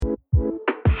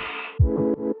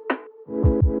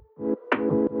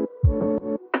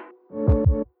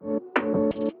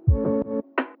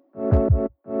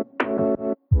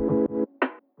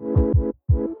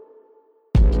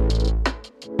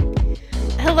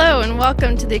Hello and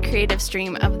welcome to the creative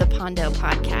stream of the Pondo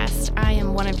podcast. I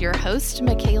am one of your hosts,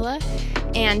 Michaela,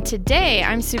 and today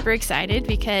I'm super excited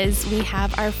because we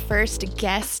have our first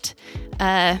guest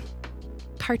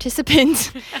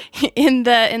participant in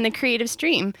the creative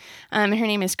stream. Her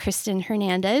name is Kristen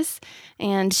Hernandez,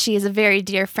 and she is a very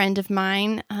dear friend of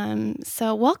mine.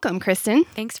 So welcome, Kristen.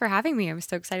 Thanks for having me. I'm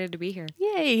so excited to be here.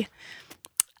 Yay.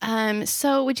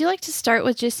 So would you like to start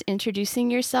with just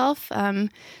introducing yourself?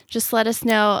 Just let us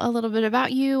know a little bit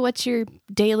about you. What's your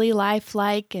daily life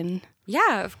like? And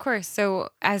Yeah, of course. So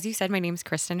as you said, my name is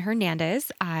Kristen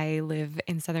Hernandez. I live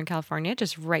in Southern California,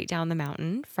 just right down the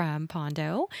mountain from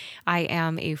Pondo. I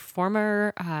am a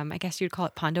former, I guess you'd call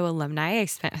it Pondo alumni. I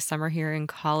spent a summer here in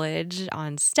college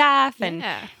on staff, and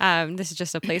this is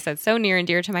just a place that's so near and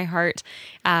dear to my heart.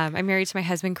 I'm married to my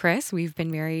husband, Chris. We've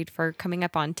been married for coming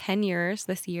up on 10 years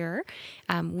this year.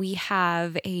 We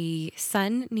have a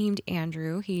son named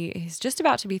Andrew. He is just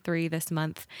about to be 3 this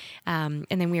month. And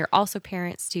then we are also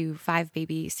parents to 5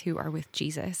 babies who are with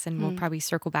Jesus, and we'll probably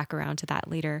circle back around to that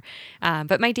later.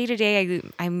 But my day-to-day,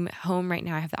 I'm home right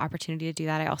now. I have the opportunity to do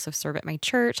that. I also serve at my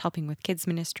church, helping with kids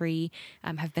ministry.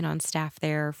 Have been on staff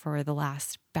there for the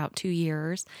last about 2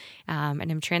 years,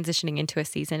 and I'm transitioning into a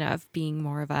season of being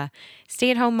more of a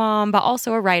stay-at-home mom, but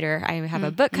also a writer. I have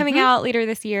a book coming out later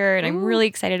this year, and I'm really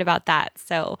excited about that.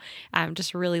 So I'm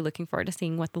just really looking forward to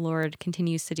seeing what the Lord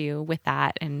continues to do with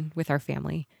that and with our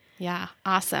family. Yeah,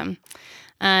 awesome.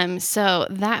 So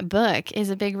that book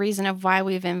is a big reason of why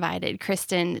we've invited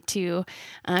Kristen to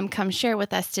come share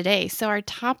with us today. So our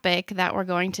topic that we're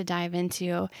going to dive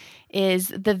into is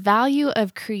the value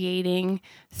of creating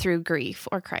through grief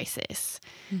or crisis.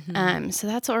 So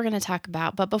that's what we're going to talk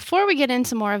about. But before we get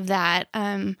into more of that,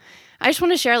 I just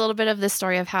want to share a little bit of the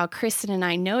story of how Kristen and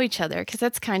I know each other, because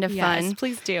that's kind of fun. Yes,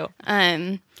 please do.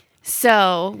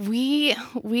 So we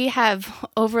have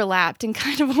overlapped in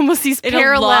kind of almost these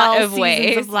parallel of seasons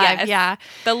ways of life. Yes. Yeah.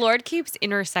 The Lord keeps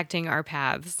intersecting our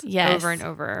paths over and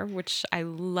over, which I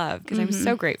love because I'm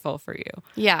so grateful for you.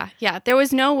 Yeah. There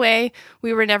was no way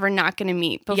we were never not going to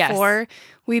meet. Before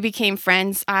we became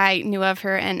friends, I knew of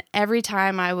her, and every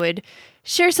time I would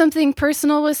share something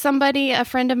personal with somebody, a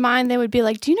friend of mine, they would be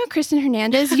like, "Do you know Kristen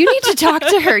Hernandez? You need to talk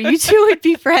to her. You two would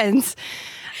be friends."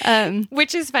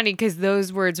 Which is funny because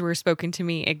those words were spoken to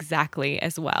me exactly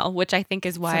as well, which I think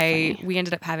is why we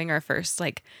ended up having our first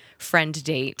friend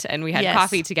date, and we had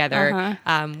coffee together,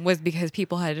 was because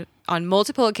people had on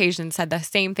multiple occasions said the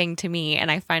same thing to me. And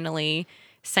I finally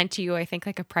sent you, I think,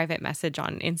 a private message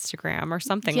on Instagram or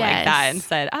something like that, and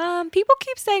said, people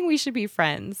keep saying we should be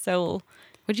friends. So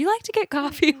would you like to get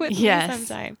coffee with me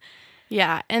sometime?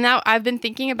 Yeah, and now I've been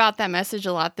thinking about that message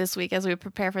a lot this week as we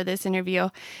prepare for this interview.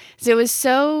 So it was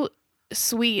so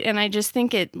sweet, and I just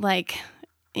think it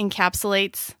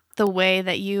encapsulates the way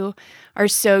that you are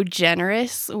so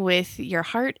generous with your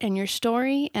heart and your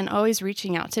story and always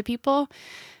reaching out to people.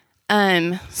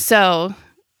 So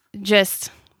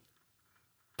just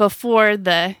before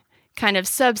the kind of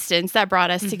substance that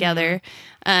brought us together,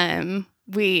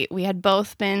 we had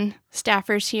both been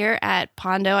staffers here at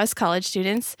Pondo as college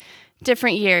students.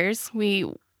 Different years.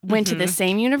 We went to the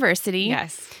same university.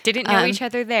 Yes. Didn't know each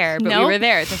other there, but we were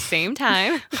there at the same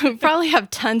time. We probably have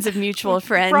tons of mutual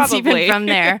friends even from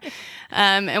there.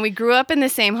 And we grew up in the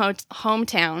same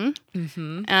hometown.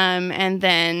 And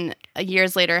then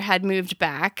years later had moved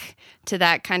back to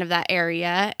that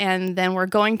area. And then we're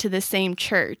going to the same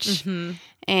church.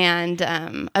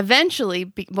 And eventually,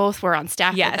 both were on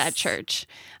staff at that church.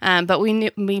 But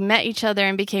we met each other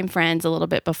and became friends a little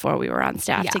bit before we were on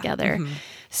staff together.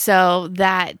 So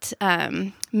that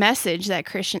message that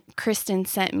Kristen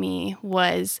sent me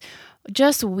was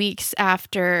just weeks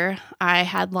after I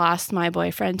had lost my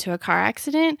boyfriend to a car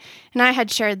accident. And I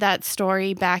had shared that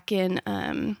story back in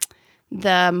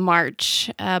the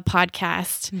March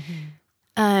podcast.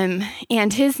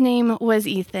 And his name was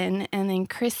Ethan, and then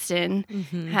Kristen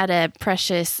had a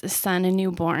precious son, a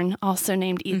newborn, also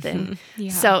named Ethan.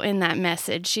 So in that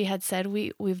message, she had said,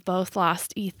 we've both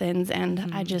lost Ethans,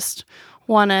 and I just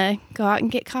want to go out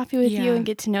and get coffee with you and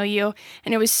get to know you.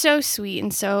 And it was so sweet.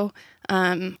 And so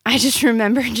I just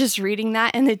remember just reading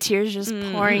that and the tears just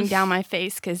pouring down my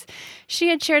face, because she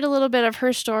had shared a little bit of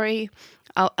her story.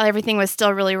 Everything was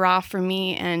still really raw for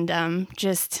me, and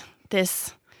just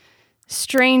this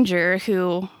stranger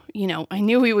who, I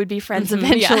knew we would be friends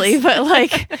eventually,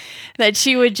 but that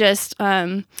she would just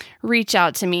reach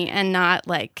out to me and not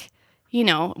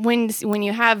when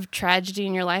you have tragedy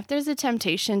in your life, there's a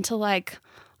temptation to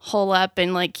hole up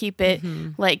and keep it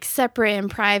separate and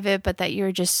private, but that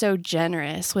you're just so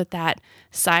generous with that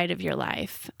side of your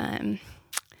life.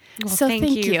 Well, so thank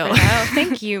you.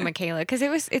 Thank you, Michaela, because it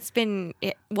was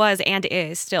and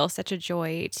is still such a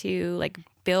joy to like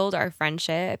build our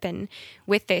friendship, and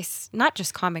with this not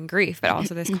just common grief, but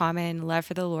also this common love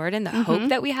for the Lord and the hope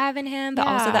that we have in Him, but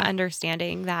also the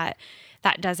understanding that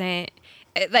doesn't.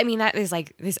 I mean, that is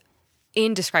like this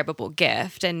indescribable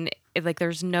gift, and like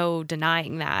there's no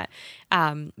denying that.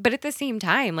 But at the same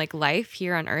time, like life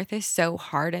here on earth is so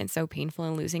hard and so painful,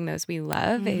 and losing those we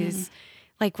love is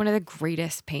like one of the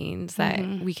greatest pains that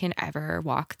we can ever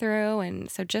walk through. And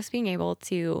so just being able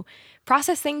to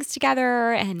process things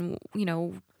together and, you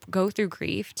know, go through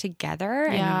grief together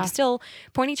and still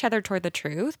point each other toward the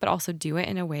truth, but also do it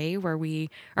in a way where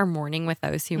we are mourning with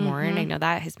those who mourn. I know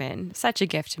that has been such a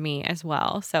gift to me as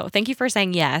well. So thank you for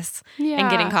saying yes and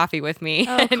getting coffee with me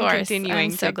and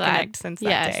continuing to connect since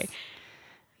that day.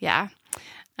 Yeah.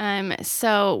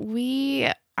 So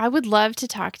I would love to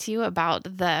talk to you about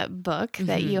the book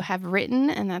that you have written,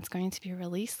 and that's going to be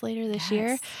released later this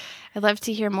year. I'd love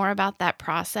to hear more about that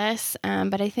process.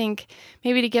 But I think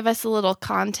maybe to give us a little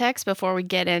context before we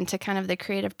get into kind of the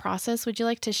creative process, would you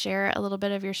like to share a little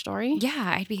bit of your story?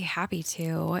 Yeah, I'd be happy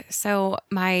to. So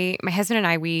my husband and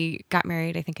I, we got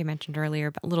married, I think I mentioned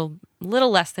earlier, but a little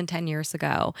less than 10 years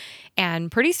ago. And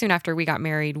pretty soon after we got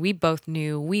married, we both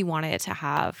knew we wanted to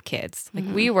have kids. Like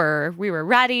we were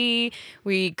ready.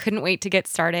 We couldn't wait to get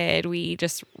started. We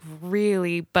just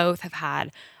really both have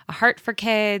had a heart for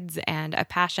kids and a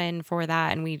passion for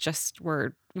that. And we just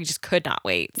could not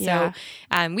wait. So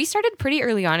we started pretty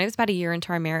early on. It was about a year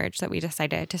into our marriage that we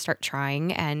decided to start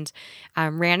trying, and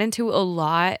ran into a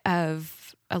lot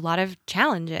of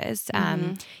challenges.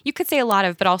 You could say a lot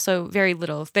of, but also very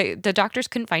little. The doctors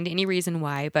couldn't find any reason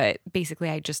why, but basically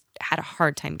I just had a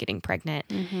hard time getting pregnant.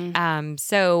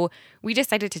 So we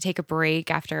decided to take a break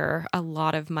after a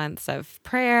lot of months of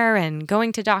prayer and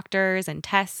going to doctors and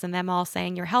tests and them all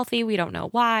saying, you're healthy. We don't know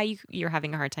why you're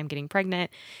having a hard time getting pregnant.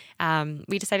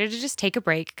 We decided to just take a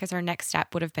break because our next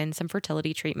step would have been some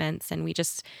fertility treatments, and we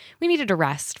needed to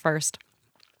rest first.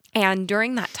 And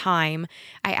during that time,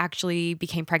 I actually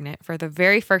became pregnant for the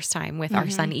very first time with our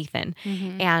son, Ethan.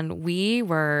 And we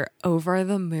were over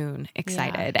the moon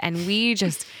excited. And we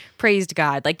just praised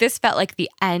God. Like this felt like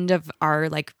the end of our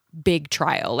like big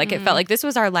trial. Like it felt like this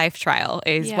was our life trial,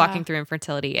 is walking through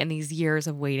infertility and these years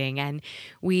of waiting. And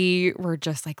we were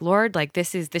just like, Lord, like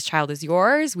this child is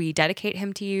yours. We dedicate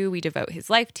him to you. We devote his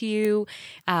life to you.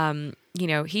 You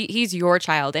know, he's your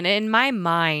child. And in my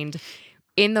mind,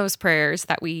 in those prayers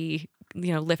that we,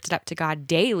 you know, lifted up to God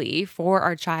daily for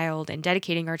our child and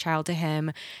dedicating our child to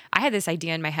him, I had this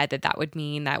idea in my head that would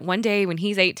mean that one day when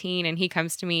he's 18 and he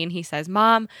comes to me and he says,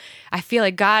 Mom, I feel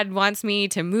like God wants me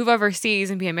to move overseas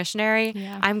and be a missionary.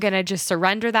 I'm going to just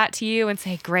surrender that to you and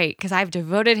say, great, because I've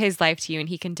devoted his life to you and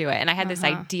he can do it. And I had this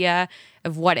idea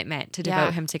of what it meant to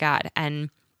devote him to God, and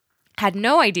had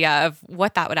no idea of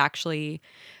what that would actually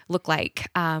look like.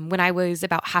 When I was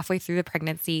about halfway through the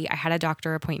pregnancy, I had a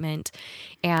doctor appointment,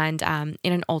 and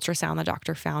in an ultrasound, the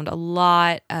doctor found a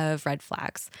lot of red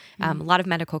flags, a lot of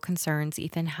medical concerns.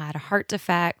 Ethan had a heart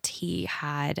defect. He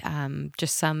had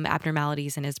just some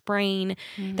abnormalities in his brain.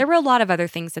 There were a lot of other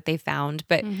things that they found,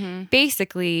 but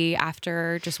basically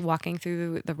after just walking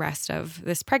through the rest of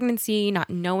this pregnancy, not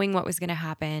knowing what was going to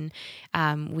happen,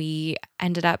 we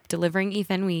ended up delivering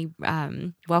Ethan. We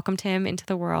welcomed him into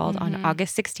the world on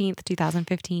August 16th,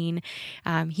 2015.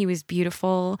 He was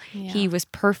beautiful. He was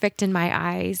perfect in my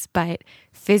eyes, but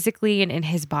physically and in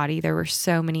his body, there were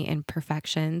so many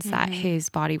imperfections that his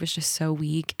body was just so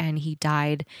weak, and he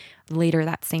died later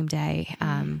that same day.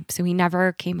 So he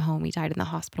never came home. He died in the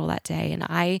hospital that day. And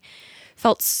I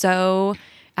felt so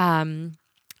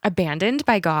abandoned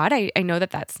by God. I know that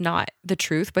that's not the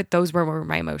truth, but those were where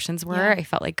my emotions were. I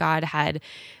felt like God had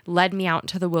led me out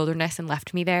into the wilderness and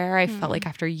left me there. I felt like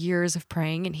after years of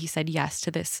praying, and he said yes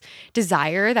to this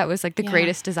desire that was like the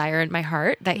greatest desire in my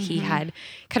heart, that he had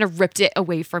kind of ripped it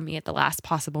away from me at the last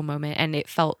possible moment. And it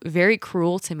felt very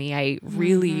cruel to me. I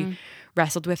really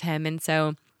wrestled with him. And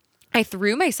so I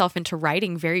threw myself into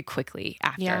writing very quickly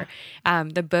after.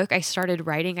 The book I started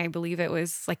writing, I believe it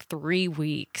was like 3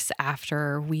 weeks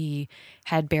after we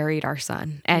had buried our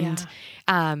son. And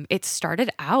it started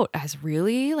out as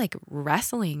really like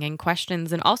wrestling and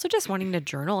questions, and also just wanting to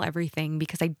journal everything,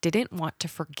 because I didn't want to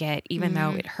forget, even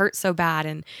though it hurt so bad.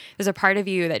 And there's a part of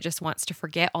you that just wants to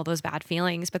forget all those bad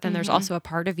feelings, but then there's also a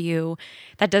part of you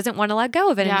that doesn't want to let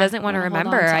go of it and doesn't want to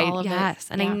remember.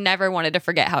 I never wanted to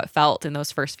forget how it felt in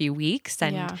those first few weeks weeks.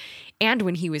 And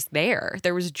when he was there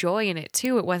was joy in it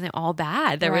too. It wasn't all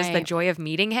bad. There was the joy of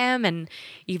meeting him. And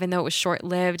even though it was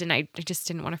short-lived, and I just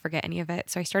didn't want to forget any of it.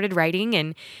 So I started writing,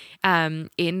 and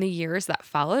in the years that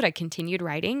followed, I continued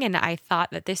writing, and I thought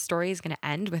that this story is going to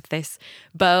end with this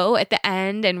bow at the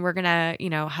end, and we're going to,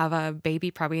 have a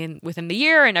baby probably within the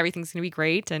year, and everything's going to be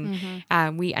great.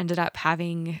 And we ended up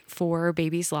having 4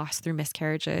 babies lost through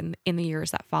miscarriage in the years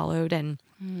that followed.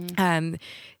 And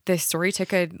the story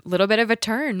took a little bit of a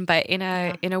turn, but in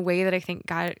a way that I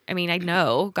think I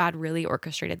know God really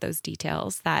orchestrated those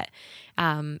details, that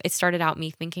it started out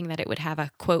me thinking that it would have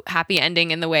a quote happy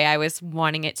ending in the way I was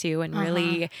wanting it to. And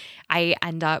really I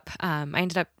ended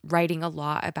up writing a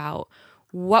lot about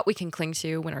what we can cling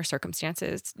to when our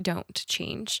circumstances don't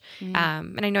change.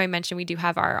 And I know I mentioned we do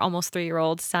have our almost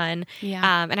 3-year-old son.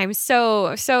 And I'm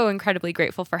so, so incredibly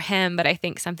grateful for him. But I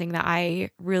think something that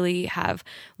I really have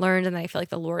learned, and that I feel like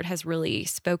the Lord has really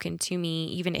spoken to me,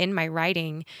 even in my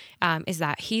writing, is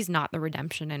that he's not the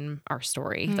redemption in our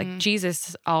story. Like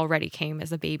Jesus already came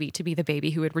as a baby to be the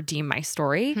baby who would redeem my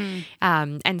story.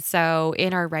 And so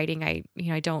in our writing,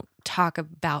 I don't talk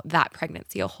about that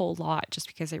pregnancy a whole lot, just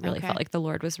because I really felt like the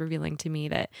Lord was revealing to me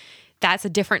that that's a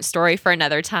different story for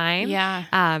another time.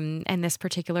 And this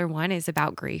particular one is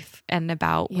about grief, and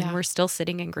about when we're still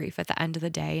sitting in grief at the end of the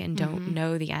day and don't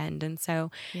know the end. And so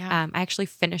I actually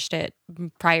finished it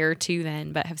prior to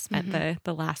then, but have spent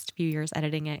the last few years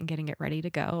editing it and getting it ready to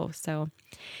go. So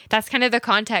that's kind of the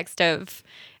context of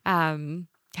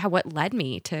what led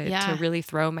me to really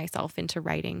throw myself into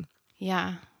writing.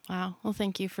 Yeah. Wow. Well,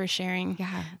 thank you for sharing.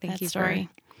 Thank you story.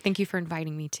 Thank you for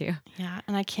inviting me too. Yeah.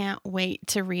 And I can't wait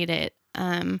to read it.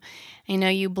 I know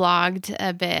you blogged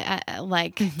a bit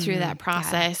through that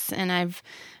process, and I've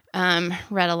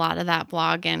read a lot of that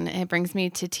blog, and it brings me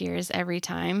to tears every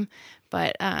time,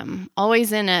 but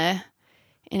always in a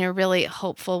really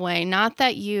hopeful way. Not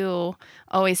that you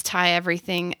always tie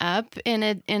everything up in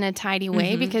a tidy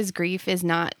way, because grief is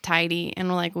not tidy,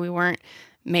 and we weren't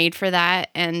made for that.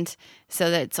 And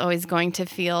so that's always going to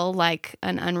feel like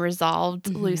an unresolved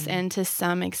loose end to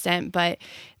some extent, but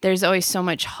there's always so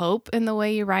much hope in the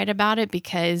way you write about it,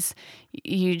 because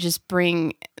you just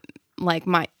bring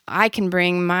I can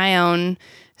bring my own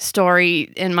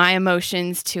story and my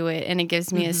emotions to it, and it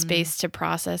gives me a space to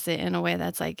process it in a way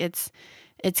that's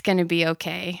it's going to be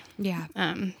okay.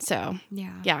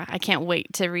 I can't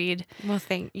wait to read. Well,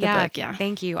 the book.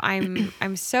 Thank you.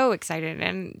 I'm so excited,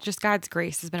 and just God's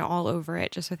grace has been all over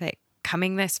it, just with it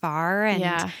coming this far.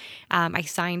 And I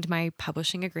signed my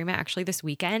publishing agreement actually this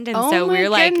weekend, and so we're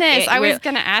goodness. I was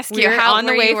going to ask you how on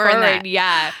the way forward.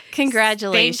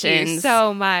 Congratulations. Thank you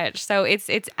so much. So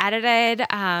it's edited.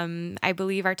 I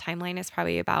believe our timeline is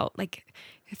probably about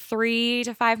 3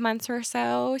 to 5 months or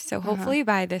so. So hopefully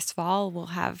by this fall I'll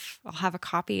have a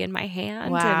copy in my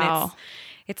hand. Wow. And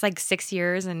it's 6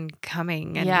 years and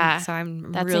coming. And so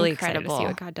I'm really excited to see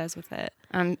what God does with it.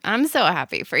 I'm so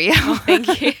happy for you. Well,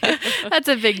 thank you. That's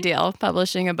a big deal,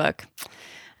 publishing a book.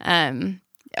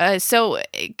 So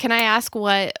can I ask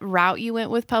what route you went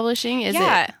with publishing?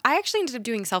 I actually ended up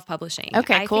doing self-publishing.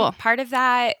 Okay, cool. I think part of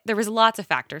that, there was lots of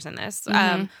factors in this.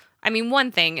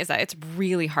 One thing is that it's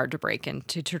really hard to break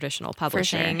into traditional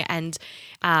publishing. For sure. And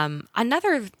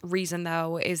another reason,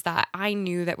 though, is that I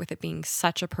knew that with it being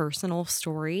such a personal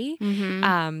story,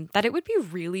 that it would be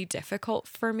really difficult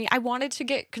for me. I wanted to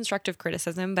get constructive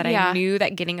criticism, but I knew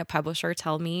that getting a publisher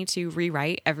tell me to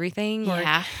rewrite everything or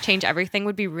change everything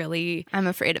would be really I'm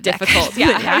afraid of difficult.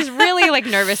 I was really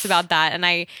nervous about that. And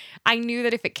I knew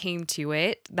that if it came to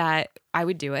it, that I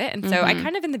would do it. And so I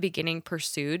kind of in the beginning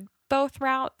pursued both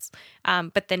routes,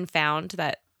 but then found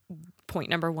that point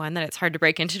number one, that it's hard to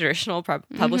break into traditional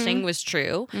publishing, was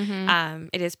true.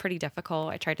 It is pretty difficult.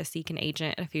 I tried to seek an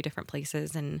agent at a few different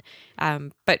places, and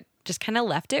but just kind of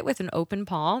left it with an open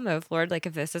palm of, Lord,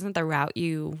 if this isn't the route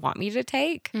you want me to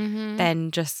take,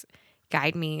 then just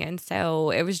guide me. And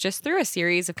so it was just through a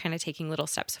series of kind of taking little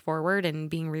steps forward and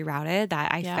being rerouted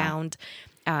that I found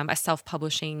a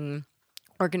self-publishing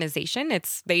organization.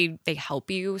 They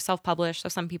help you self-publish. So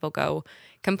some people go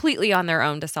completely on their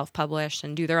own to self-publish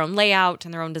and do their own layout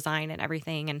and their own design and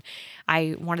everything. And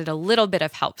I wanted a little bit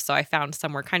of help. So I found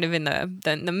somewhere kind of in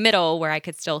the middle where I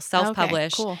could still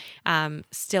self-publish,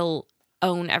 still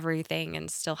own everything, and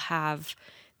still have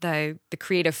the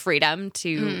creative freedom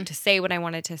to say what I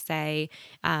wanted to say,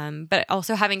 but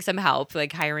also having some help,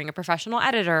 hiring a professional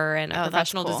editor and a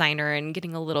professional designer, and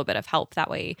getting a little bit of help that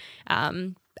way.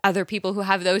 Other people who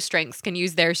have those strengths can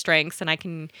use their strengths, and I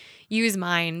can use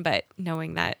mine, but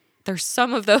knowing that there's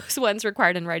some of those ones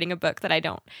required in writing a book that I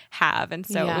don't have. And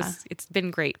so it's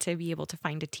been great to be able to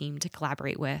find a team to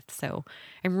collaborate with. So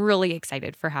I'm really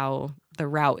excited for how the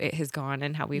route it has gone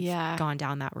and how we've gone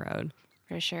down that road.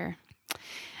 For sure.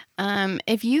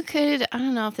 If you could, I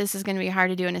don't know if this is going to be hard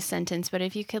to do in a sentence, but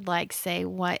if you could like say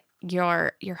what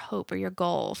your hope or your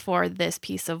goal for this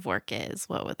piece of work is,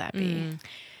 what would that be?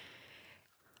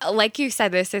 Like you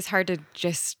said, this is hard to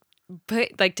just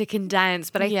put like to condense,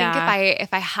 but I think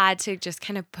if I had to just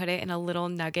kind of put it in a little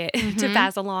nugget to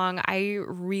pass along, I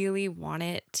really want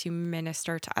it to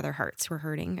minister to other hearts who are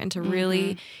hurting and to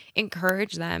really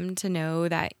encourage them to know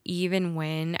that even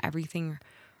when everything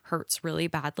hurts really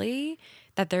badly,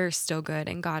 that they're still good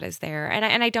and God is there.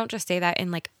 And I don't just say that in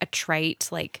like a trite,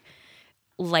 like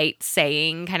light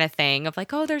saying kind of thing of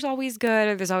like, oh, there's always good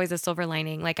or there's always a silver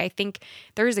lining. Like I think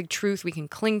there is a truth we can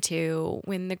cling to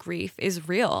when the grief is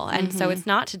real. And so it's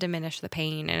not to diminish the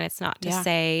pain, and it's not to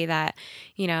say that,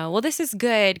 you know, well, this is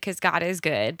good because God is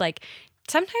good. Like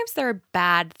sometimes there are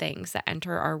bad things that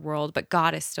enter our world, but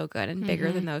God is still good and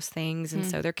bigger than those things. And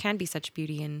so there can be such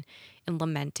beauty in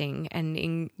lamenting and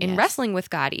in wrestling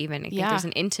with God even. I think there's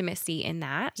an intimacy in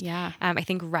that. Yeah. I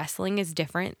think wrestling is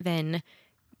different than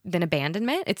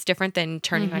abandonment. It's different than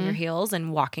turning on your heels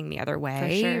and walking the other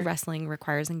way. For sure. Wrestling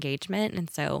requires engagement. And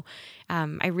so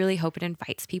I really hope it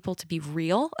invites people to be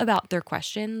real about their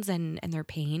questions and their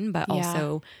pain, but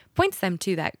also points them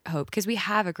to that hope, because we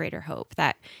have a greater hope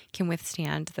that can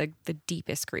withstand the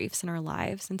deepest griefs in our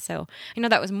lives. And so I know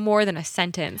that was more than a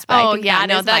sentence, but I think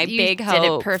that is my big hope.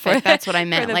 Did it perfect. That's what I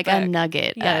meant, like book. A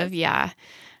nugget of,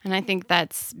 And I think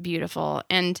that's beautiful.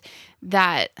 And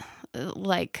that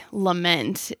like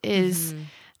lament is,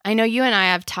 I know you and I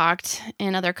have talked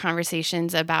in other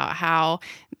conversations about how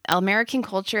American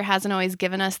culture hasn't always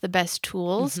given us the best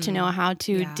tools to know how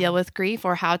to deal with grief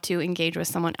or how to engage with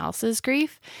someone else's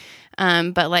grief.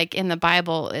 But like in the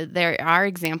Bible, there are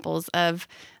examples of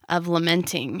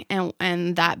lamenting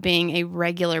and that being a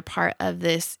regular part of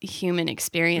this human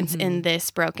experience in this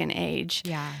broken age.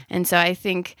 Yeah. And so I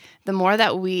think the more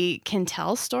that we can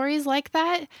tell stories like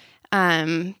that,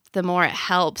 the more it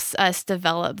helps us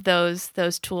develop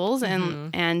those tools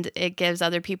and it gives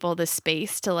other people the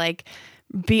space to like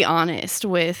be honest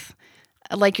with,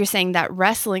 like you're saying, that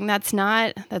wrestling, that's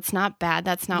not bad.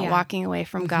 That's not walking away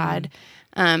from God.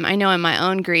 I know in my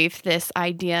own grief, this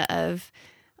idea of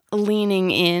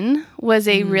leaning in was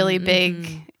a really big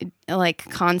like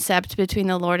concept between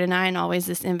the Lord and I, and always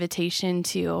this invitation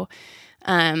to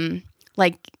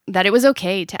like that it was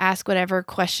okay to ask whatever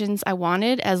questions I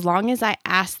wanted as long as I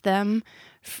asked them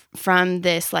from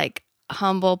this like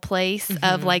humble place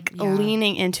of like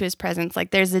leaning into his presence.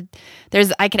 Like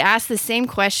I could ask the same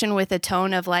question with a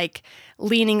tone of like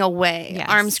leaning away,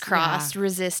 arms crossed,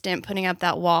 resistant, putting up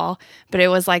that wall. But it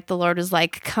was like the Lord was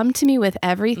like, come to me with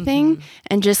everything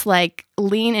and just like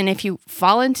lean. And if you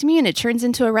fall into me and it turns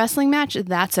into a wrestling match,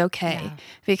 that's okay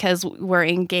because we're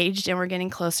engaged and we're getting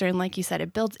closer. And like you said,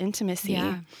 it builds intimacy.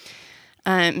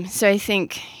 So I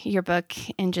think your book,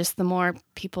 and just the more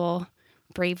people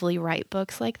bravely write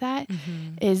books like that,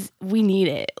 is we need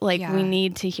it. Like we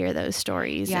need to hear those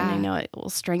stories, and I know it will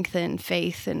strengthen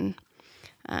faith, and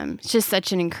it's just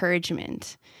such an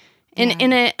encouragement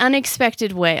in an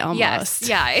unexpected way almost.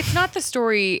 It's not the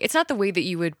story, it's not the way that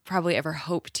you would probably ever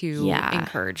hope to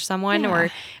encourage someone or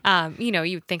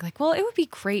you would think like, well, it would be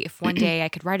great if one day I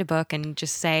could write a book and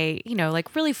just say,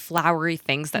 like really flowery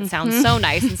things that sound so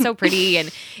nice and so pretty, and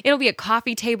it'll be a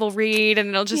coffee table read, and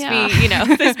it'll just be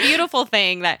this beautiful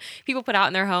thing that people put out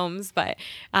in their homes. But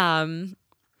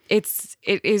it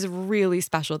is really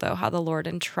special though how the Lord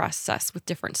entrusts us with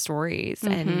different stories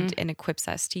and equips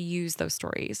us to use those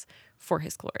stories for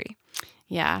his glory.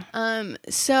 Yeah.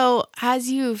 So as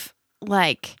you've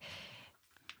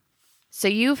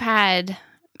had,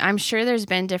 I'm sure there's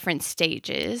been different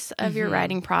stages of your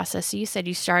writing process. So you said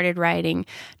you started writing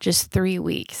just 3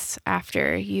 weeks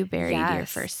after you buried your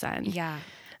first son. Yeah.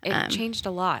 It changed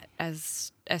a lot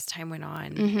as time went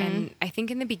on. And I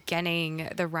think in the beginning,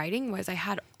 the writing was, I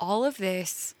had all of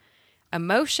this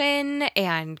emotion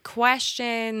and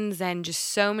questions and just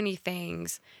so many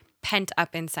things pent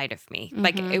up inside of me.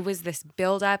 Like it was this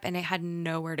buildup and it had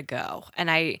nowhere to go. And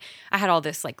I had all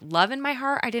this like love in my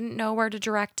heart. I didn't know where to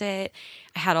direct it.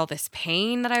 I had all this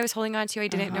pain that I was holding on to. I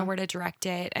didn't know where to direct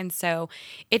it. And so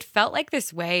it felt like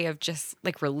this way of just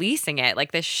like releasing it,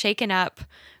 like this shaken up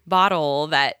bottle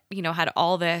that, had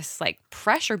all this like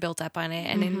pressure built up on it.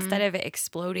 And instead of it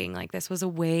exploding, like this was a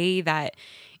way that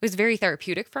it was very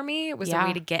therapeutic for me. It was a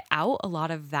way to get out a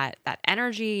lot of that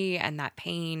energy and that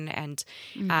pain and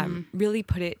really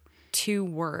put it to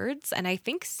words. And I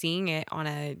think seeing it on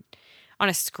a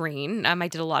screen, I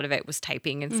did a lot of it was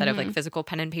typing instead of like physical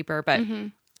pen and paper, but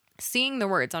seeing the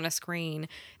words on a screen,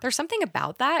 there's something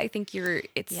about that. I think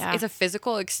it's a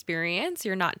physical experience.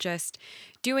 You're not just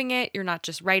doing it. You're not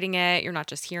just writing it. You're not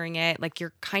just hearing it. Like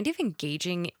you're kind of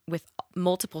engaging with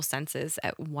multiple senses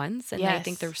at once. And I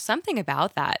think there's something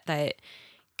about that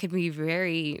could be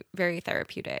very, very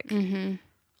therapeutic. Mm-hmm.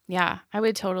 Yeah, I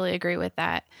would totally agree with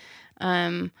that.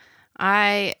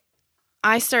 I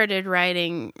started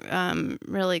writing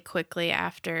really quickly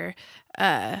after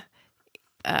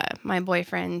my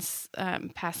boyfriend's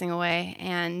passing away,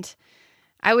 and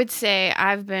I would say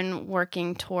I've been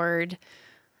working toward,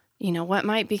 what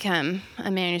might become a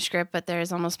manuscript, but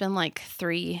there's almost been like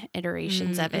 3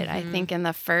 iterations of it. I think in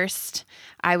the first,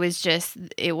 it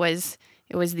was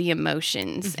the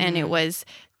emotions, and it was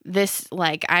this,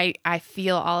 like, I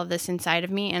feel all of this inside of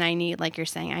me, and I need, like you're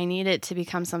saying, I need it to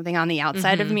become something on the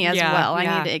outside of me as well.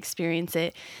 I need to experience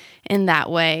it in that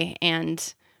way.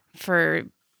 And for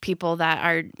people that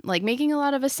are like making a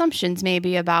lot of assumptions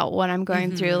maybe about what I'm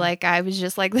going through, like I was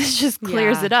just like, this just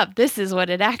clears it up. This is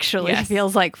what it actually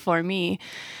feels like for me.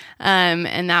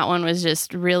 And that one was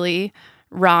just really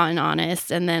raw and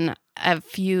honest. And then a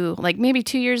few, like maybe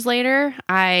 2 years later,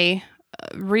 I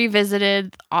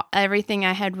revisited everything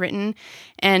I had written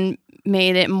and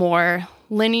made it more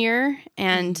linear,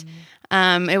 and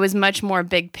it was much more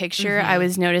big picture. I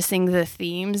was noticing the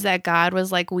themes that God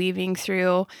was like weaving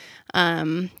through,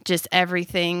 just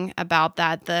everything about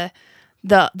that,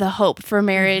 the hope for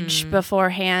marriage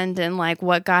beforehand, and like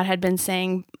what God had been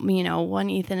saying,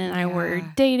 when Ethan and I were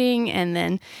dating, and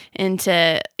then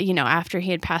into, after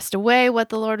he had passed away, what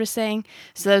the Lord was saying.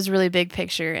 So that was a really big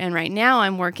picture. And right now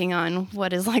I'm working on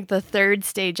what is like the 3rd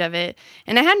stage of it.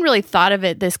 And I hadn't really thought of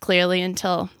it this clearly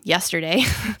until yesterday,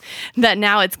 that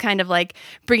now it's kind of like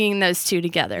bringing those 2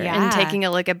 together and taking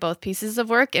a look at both pieces of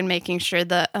work and making sure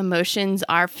the emotions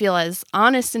feel as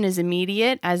honest and as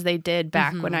immediate as they did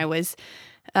back when I was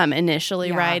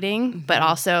initially writing, but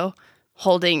also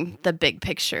holding the big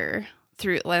picture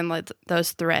through, and like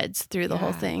those threads through the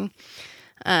whole thing.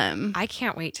 I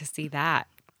can't wait to see that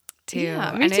too.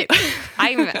 Yeah, me too.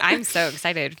 I'm so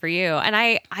excited for you. And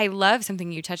I love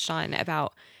something you touched on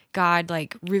about God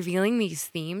like revealing these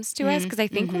themes to us, because I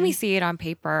think when we see it on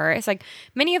paper, it's like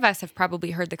many of us have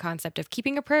probably heard the concept of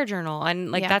keeping a prayer journal,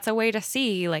 and like that's a way to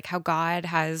see like how God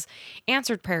has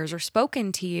answered prayers or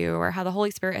spoken to you, or how the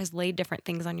Holy Spirit has laid different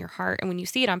things on your heart. And when you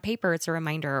see it on paper, it's a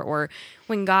reminder. Or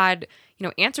when God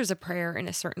answers a prayer in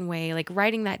a certain way, like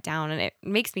writing that down. And it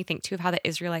makes me think too of how the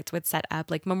Israelites would set up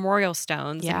like memorial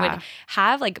stones and would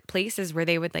have like places where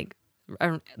they would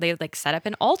set up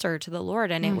an altar to the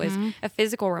Lord, and it was a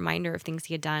physical reminder of things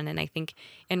he had done. And I think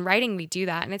in writing we do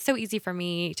that, and it's so easy for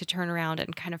me to turn around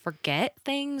and kind of forget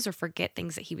things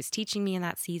that he was teaching me in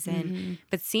that season.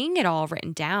 But seeing it all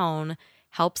written down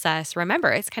helps us remember.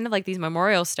 It's kind of like these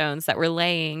memorial stones that we're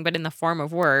laying, but in the form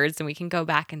of words, and we can go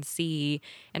back and see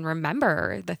and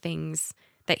remember the things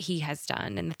that he has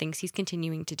done and the things he's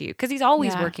continuing to do, because he's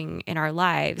always working in our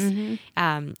lives,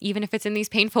 even if it's in these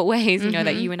painful ways,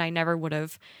 that you and I never would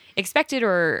have expected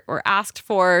or asked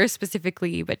for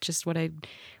specifically, but just what a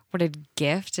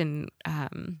gift, and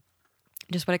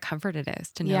just what a comfort it is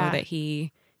to know that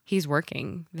he's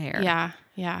working there.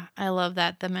 Yeah. I love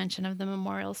that, the mention of the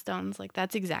memorial stones. Like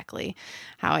that's exactly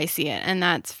how I see it. And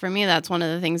that's, for me, that's one of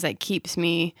the things that keeps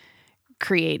me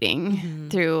creating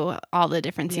through all the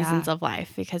different seasons of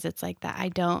life, because it's like that I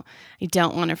don't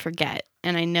want to forget,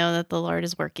 and I know that the Lord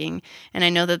is working, and I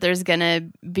know that there's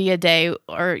gonna be a day,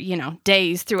 or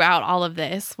days throughout all of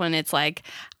this, when it's like,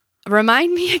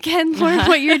 remind me again, Lord,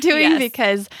 what you're doing,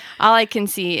 because all I can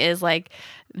see is like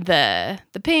the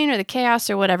pain or the chaos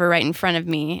or whatever right in front of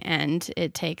me, and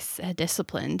it takes a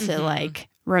discipline to like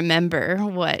remember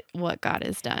what God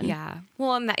has done. Yeah.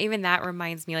 Well, and that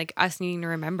reminds me, like us needing to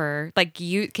remember, like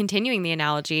you continuing the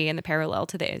analogy and the parallel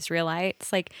to the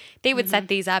Israelites, like they would set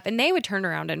these up and they would turn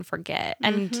around and forget.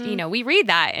 And, we read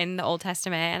that in the Old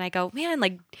Testament, and I go, man,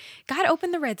 like God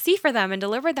opened the Red Sea for them and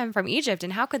delivered them from Egypt,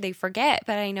 and how could they forget?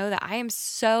 But I know that I am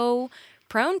so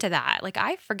prone to that. Like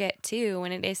I forget too,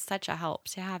 and it is such a help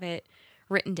to have it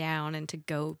written down and to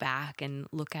go back and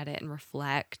look at it and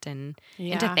reflect and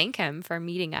to thank him for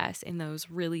meeting us in those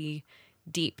really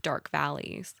deep, dark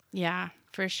valleys. Yeah,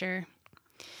 for sure.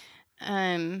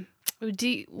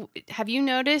 Have you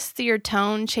noticed your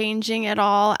tone changing at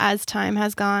all as time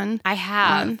has gone? I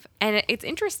have. And it's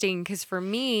interesting because for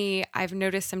me, I've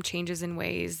noticed some changes in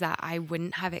ways that I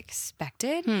wouldn't have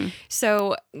expected.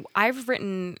 So I've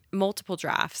written multiple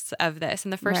drafts of this,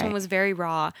 and the first one was very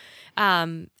raw.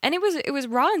 And it was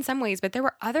raw in some ways, but there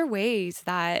were other ways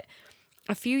that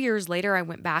a few years later I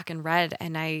went back and read,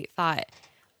 and I thought,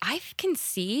 I can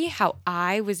see how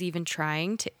I was even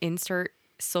trying to insert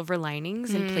silver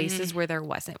linings in places where there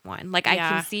wasn't one. Like I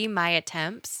can see my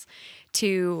attempts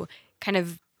to kind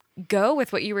of go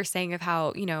with what you were saying of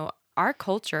how, our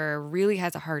culture really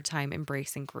has a hard time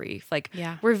embracing grief. Like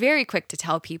we're very quick to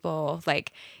tell people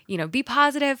like, be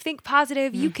positive, think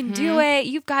positive, you can do it,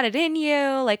 you've got it in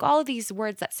you, like all of these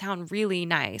words that sound really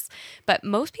nice. But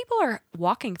most people are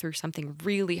walking through something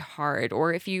really hard,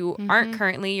 or if you aren't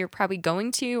currently, you're probably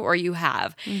going to, or you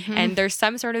have. And there's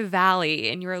some sort of valley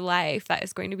in your life that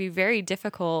is going to be very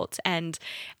difficult. And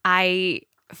I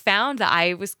found that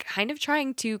I was kind of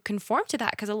trying to conform to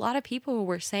that because a lot of people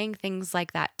were saying things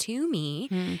like that to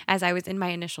me as I was in my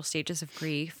initial stages of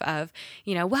grief of,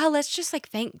 well, let's just like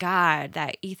thank God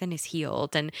that Ethan is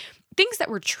healed, and things that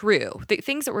were true,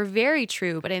 things that were very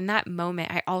true. But in that moment,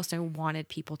 I also wanted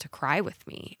people to cry with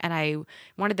me, and I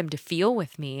wanted them to feel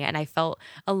with me. And I felt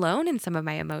alone in some of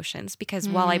my emotions because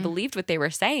while I believed what they were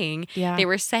saying, they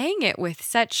were saying it with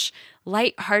such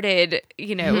lighthearted,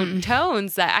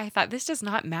 tones that I thought, this does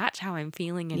not match how I'm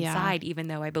feeling inside, even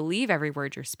though I believe every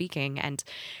word you're speaking. And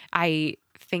I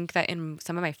think that in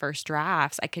some of my first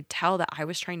drafts, I could tell that I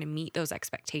was trying to meet those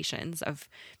expectations of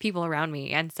people around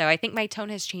me. And so I think my tone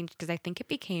has changed because I think it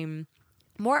became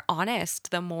more honest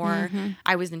the more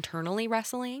I was internally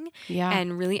wrestling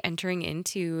and really entering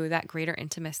into that greater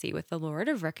intimacy with the Lord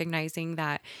of recognizing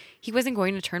that he wasn't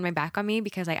going to turn my back on me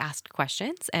because I asked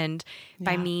questions. And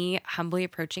by me humbly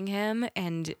approaching him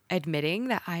and admitting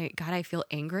that I feel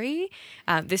angry.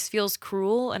 This feels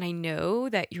cruel. And I know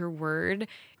that your word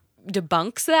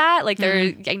debunks that. Like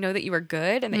I know that you are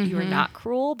good and that you are not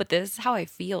cruel, but this is how I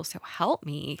feel. So help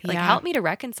me, help me to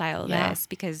reconcile this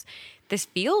because this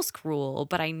feels cruel,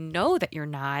 but I know that you're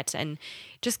not. And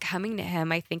just coming to him,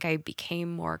 I think I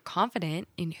became more confident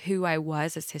in who I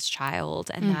was as his child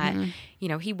and that,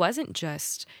 he wasn't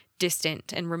just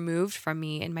distant and removed from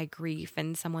me in my grief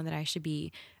and someone that I should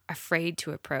be afraid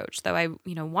to approach, though I,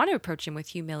 want to approach him with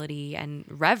humility and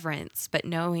reverence, but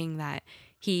knowing that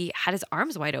he had his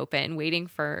arms wide open, waiting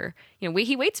for,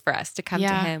 he waits for us to come to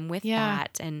him with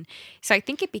that. And so I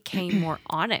think it became more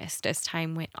honest as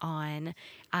time went on.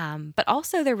 But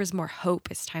also there was more hope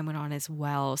as time went on as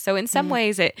well. So in some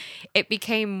ways it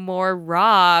became more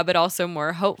raw, but also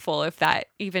more hopeful, if that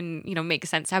even,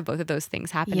 makes sense to have both of those things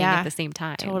happening at the same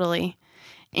time. Totally.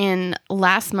 In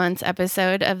last month's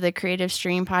episode of the Creative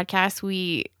Stream podcast,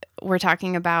 we were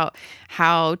talking about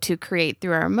how to create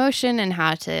through our emotion and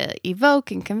how to evoke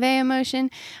and convey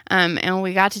emotion. And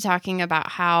we got to talking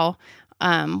about how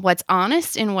what's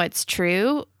honest and what's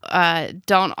true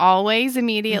don't always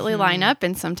immediately line up.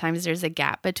 And sometimes there's a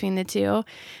gap between the two.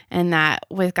 And that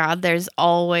with God, there's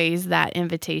always that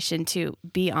invitation to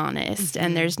be honest.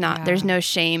 And there's no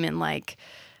shame in like,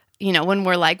 when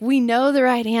we're like, we know the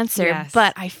right answer,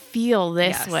 but I feel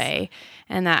this way.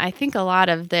 And that I think a lot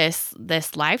of this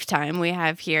lifetime we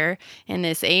have here in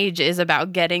this age is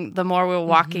about getting, the more we're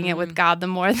walking it with God, the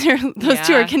more those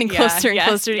two are getting closer and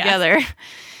closer together.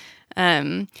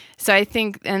 So I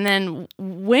think, and then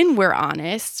when we're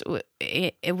honest,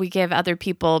 we give other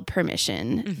people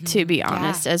permission to be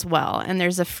honest as well. And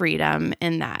there's a freedom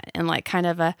in that, and like kind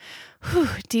of a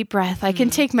deep breath. I can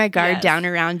take my guard down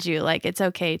around you. Like it's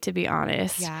okay to be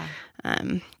honest.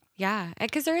 Yeah,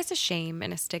 because there is a shame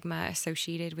and a stigma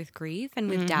associated with grief and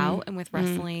with doubt and with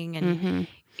wrestling. And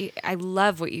I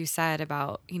love what you said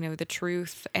about, the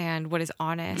truth and what is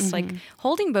honest, like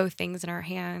holding both things in our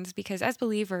hands, because as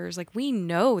believers, like we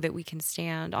know that we can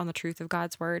stand on the truth of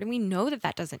God's word, and we know that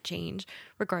that doesn't change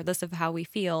regardless of how we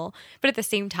feel. But at the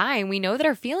same time, we know that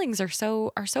our feelings are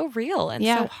so real and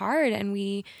so hard, and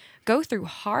we go through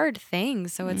hard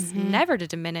things. So it's never to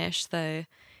diminish the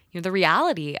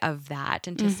reality of that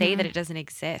and to say that it doesn't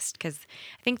exist. Because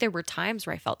I think there were times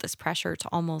where I felt this pressure to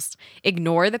almost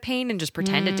ignore the pain and just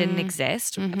pretend it didn't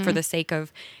exist for the sake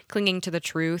of clinging to the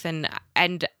truth. And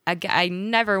I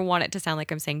never want it to sound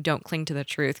like I'm saying don't cling to the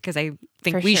truth, because I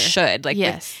think we should. Like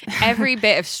with every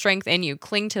bit of strength in you,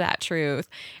 cling to that truth.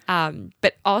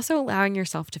 But also allowing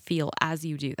yourself to feel as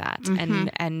you do that,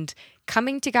 and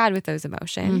coming to God with those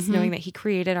emotions, knowing that he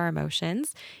created our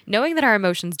emotions, knowing that our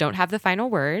emotions don't have the final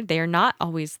word. They are not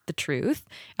always the truth.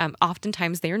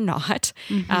 Oftentimes they are not,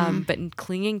 but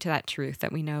clinging to that truth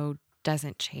that we know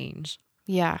doesn't change.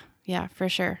 Yeah, for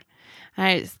sure.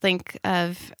 I just think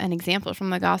of an example from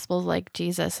the Gospels, like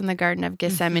Jesus in the Garden of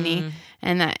Gethsemane,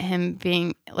 and that him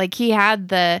being like,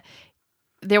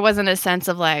 there wasn't a sense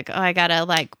of like, oh, I gotta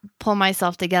like pull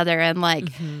myself together and like,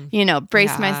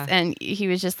 brace and he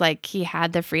was just like, he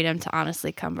had the freedom to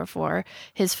honestly come before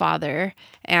his Father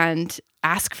and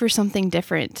ask for something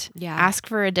different. Yeah. Ask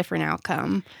for a different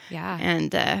outcome. Yeah.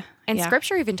 And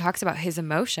Scripture even talks about his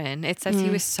emotion. It says he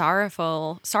was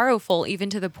sorrowful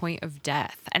even to the point of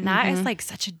death. And that is like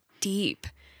such a deep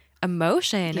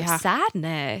emotion of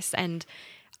sadness. And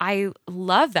I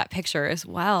love that picture as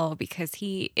well, because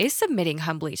he is submitting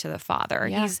humbly to the Father.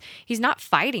 Yeah. He's not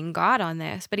fighting God on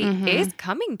this, but he is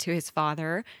coming to his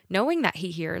Father, knowing that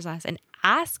he hears us and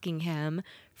asking him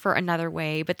for another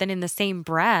way, but then in the same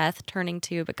breath turning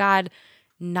to, but God,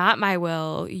 not my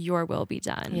will, your will be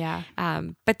done. Yeah.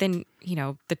 But then,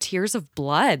 the tears of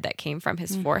blood that came from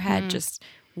his forehead, just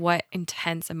what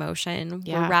intense emotion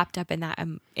were wrapped up in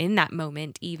that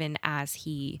moment, even as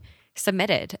he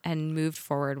submitted and moved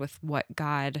forward with what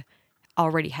God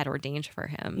already had ordained for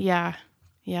him. Yeah.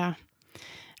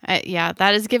 That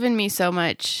has given me so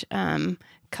much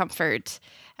comfort,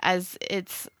 as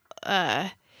it's,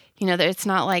 it's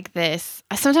not like this.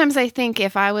 Sometimes I think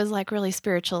if I was like really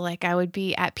spiritual, like I would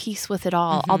be at peace with it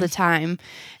all the time,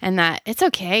 and that it's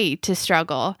okay to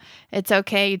struggle. It's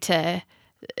okay to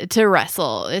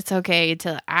wrestle. It's okay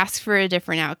to ask for a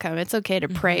different outcome. It's okay to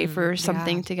pray for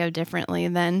something to go differently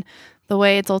than the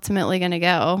way it's ultimately going to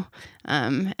go.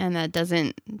 And that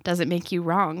doesn't make you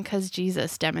wrong, because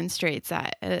Jesus demonstrates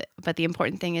that. But the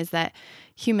important thing is that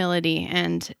humility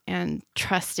and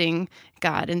trusting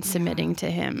God and submitting to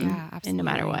him, and no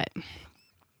matter what.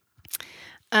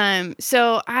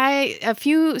 So a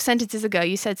few sentences ago,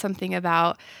 you said something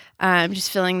about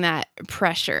just feeling that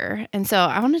pressure. And so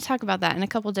I want to talk about that in a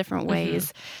couple different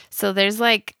ways. So there's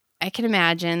like, I can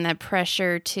imagine that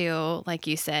pressure to, like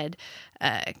you said,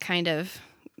 kind of,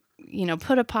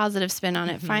 put a positive spin on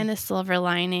it, find the silver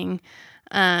lining.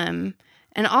 And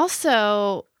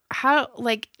also,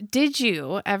 did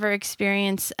you ever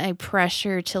experience a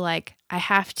pressure to like, I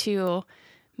have to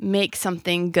make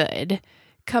something good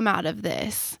come out of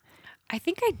this? I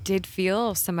think I did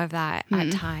feel some of that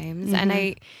at times. And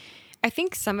I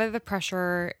think some of the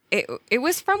pressure, it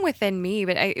was from within me,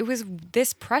 but it was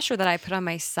this pressure that I put on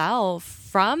myself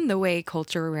from the way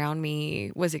culture around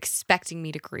me was expecting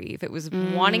me to grieve. It was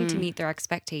wanting to meet their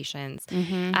expectations.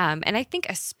 And I think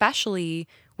especially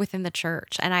within the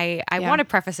church. And I want to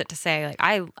preface it to say, like,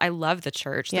 I love the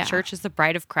church. The church is the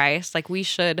bride of Christ. Like, we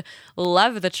should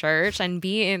love the church and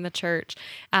be in the church.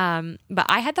 But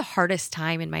I had the hardest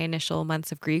time in my initial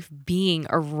months of grief being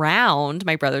around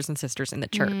my brothers and sisters in the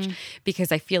church,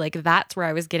 because I feel like that's where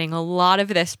I was getting a lot of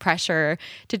this pressure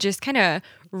to just kind of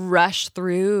rush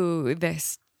through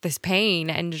this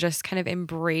pain and just kind of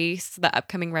embrace the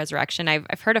upcoming resurrection.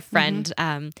 I've heard a friend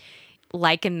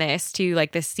liken this to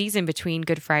like this season between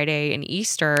Good Friday and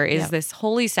Easter is this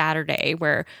Holy Saturday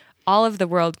where all of the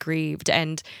world grieved,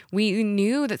 and we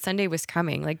knew that Sunday was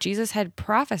coming. Like, Jesus had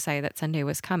prophesied that Sunday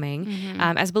was coming.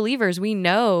 As believers, we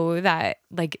know that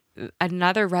like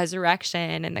another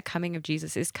resurrection and the coming of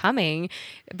Jesus is coming,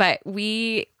 but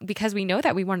because we know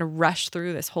that, we want to rush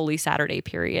through this Holy Saturday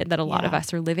period that a lot of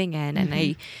us are living in. And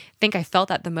I think I felt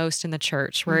that the most in the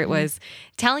church, where it was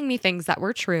telling me things that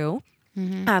were true,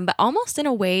 but almost in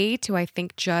a way to, I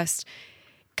think, just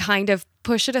kind of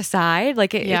push it aside.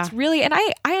 Like it's really, and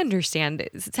I understand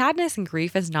it. Sadness and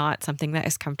grief is not something that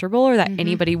is comfortable or that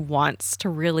anybody wants to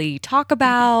really talk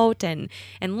about and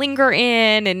linger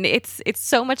in. And it's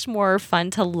so much more fun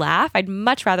to laugh. I'd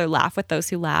much rather laugh with those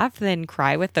who laugh than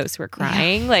cry with those who are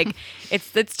crying. Like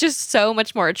it's just so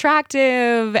much more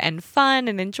attractive and fun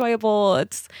and enjoyable.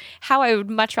 It's how I would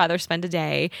much rather spend a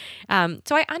day.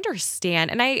 So I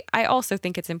understand. And I also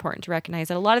think it's important to recognize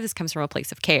that a lot of this comes from a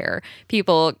place of care.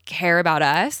 People care about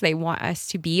us. They want us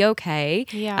to be okay.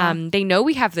 They know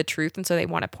we have the truth, and so they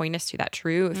want to point us to that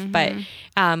truth. But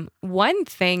one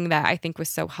thing that I think was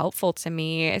so helpful to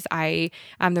me is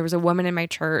there was a woman in my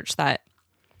church that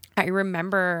I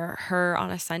remember her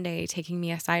on a Sunday taking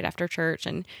me aside after church,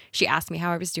 and she asked me how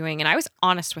I was doing, and I was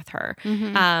honest with her.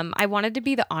 I wanted to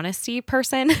be the honesty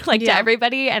person, to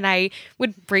everybody, and I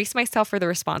would brace myself for the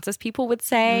responses people would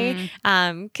say,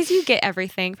 because you get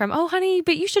everything from, "Oh, honey,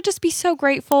 but you should just be so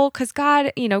grateful because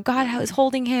God is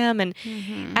holding him," and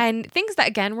things that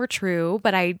again were true,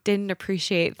 but I didn't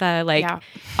appreciate the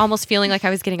almost feeling like I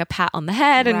was getting a pat on the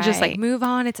head and just like, move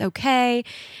on, it's okay.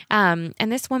 And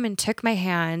this woman took my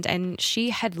hand hand, and she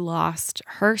had lost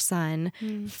her son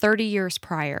 30 years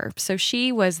prior. So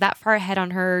she was that far ahead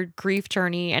on her grief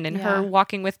journey and in her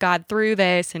walking with God through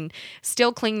this and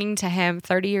still clinging to him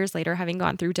 30 years later, having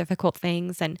gone through difficult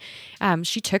things. And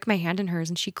she took my hand in hers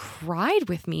and she cried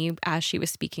with me as she was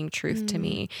speaking truth to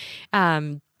me.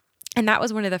 And that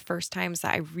was one of the first times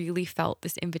that I really felt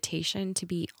this invitation to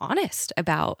be honest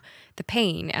about the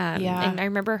pain. And I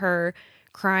remember her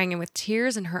crying and with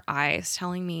tears in her eyes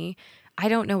telling me, I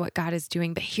don't know what God is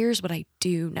doing, but here's what I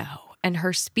do know. And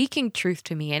her speaking truth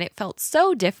to me. And it felt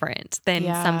so different than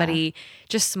somebody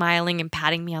just smiling and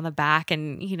patting me on the back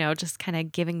and, you know, just kind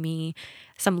of giving me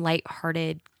some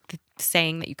lighthearted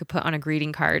saying that you could put on a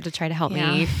greeting card to try to help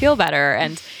me feel better.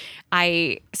 And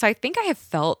so I think I have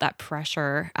felt that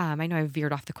pressure. I know I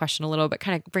veered off the question a little, but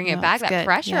kind of bringing it back, that good.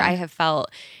 Pressure I have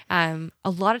felt a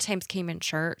lot of times came in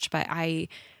church, but I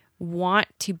want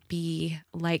to be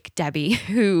like Debbie,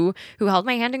 who held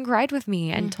my hand and cried with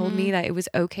me and told me that it was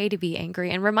okay to be angry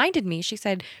and reminded me, she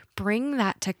said, bring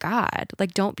that to God.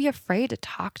 Like, don't be afraid to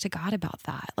talk to God about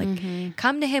that. Like,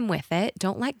 come to him with it.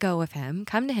 Don't let go of him.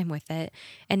 Come to him with it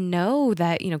and know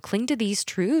that, you know, cling to these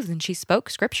truths. And she spoke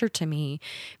scripture to me,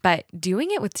 but doing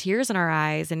it with tears in our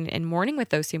eyes and mourning with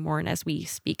those who mourn as we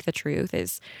speak the truth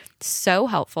is so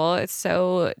helpful. It's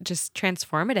so just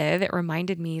transformative. It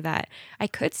reminded me that I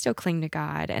could still cling to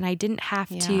God and I didn't have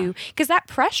to, because that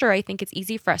pressure, I think it's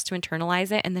easy for us to internalize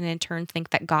it and then in turn think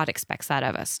that God expects that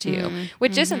of us too,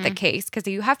 which isn't the case, because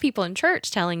you have people in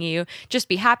church telling you, just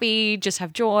be happy, just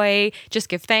have joy, just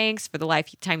give thanks for the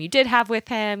lifetime you did have with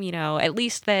him, you know, at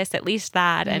least this, at least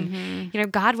that. And, you know,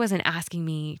 God wasn't asking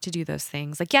me to do those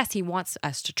things. Like, yes, he wants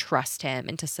us to trust him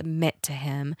and to submit to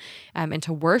him and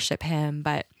to worship him,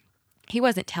 but he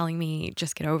wasn't telling me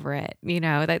just get over it. You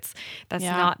know, that's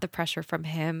not the pressure from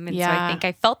him. And so I think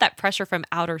I felt that pressure from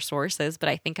outer sources, but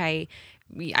I think I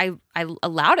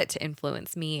allowed it to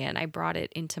influence me and I brought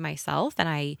it into myself and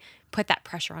I put that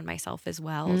pressure on myself as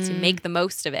well to make the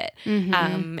most of it.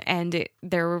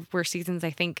 There were seasons,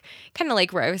 I think, kind of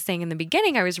like where I was saying in the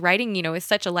beginning, I was writing, you know, with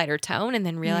such a lighter tone and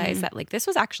then realized that like this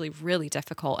was actually really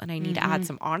difficult and I need to add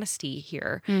some honesty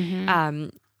here.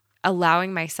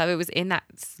 Allowing myself, it was in that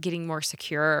getting more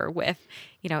secure with,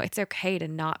 you know, it's okay to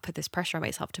not put this pressure on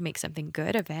myself to make something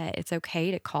good of it. It's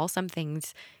okay to call some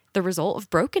things the result of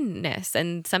brokenness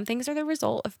and some things are the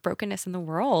result of brokenness in the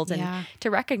world and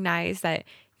to recognize that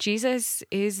Jesus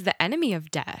is the enemy of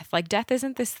death. Like death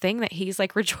isn't this thing that he's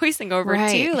like rejoicing over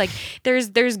too. Like there's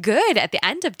good at the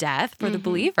end of death for the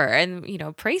believer and, you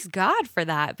know, praise God for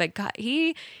that. But God,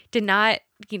 he did not,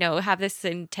 you know, have this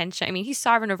intention. I mean, he's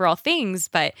sovereign over all things,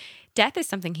 but death is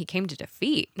something he came to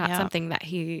defeat, not something that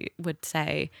he would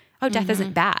say, oh, death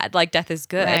isn't bad. Like death is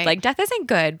good. Like death isn't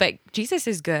good, but Jesus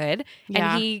is good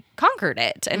and he conquered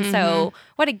it. And so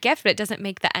what a gift, but it doesn't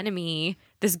make the enemy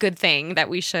this good thing that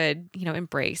we should, you know,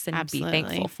 embrace and be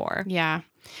thankful for. Yeah.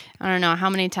 I don't know how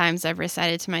many times I've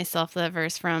recited to myself the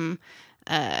verse from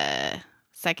 2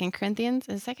 Corinthians,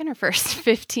 is 2nd or 1st,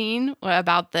 15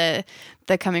 about the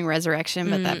coming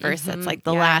resurrection. But that verse that's like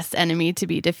the last enemy to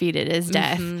be defeated is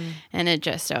death. And it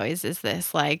just always is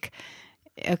this like,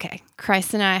 okay,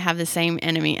 Christ and I have the same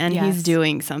enemy and he's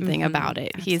doing something about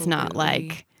it. Absolutely. He's not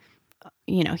like,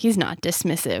 you know, he's not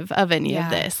dismissive of any of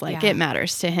this. Like it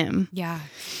matters to him. Yeah,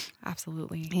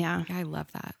 absolutely. Yeah. I love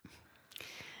that.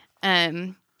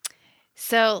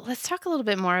 So let's talk a little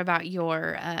bit more about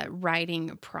your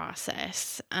writing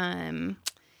process.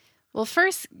 Well,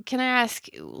 first, can I ask,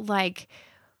 like,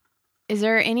 is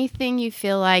there anything you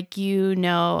feel like you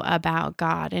know about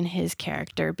God and his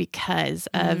character because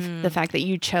of the fact that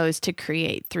you chose to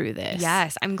create through this?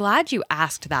 Yes, I'm glad you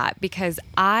asked that because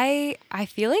I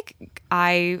feel like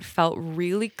I felt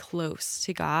really close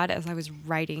to God as I was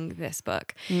writing this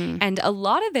book. And a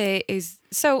lot of it is,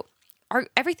 so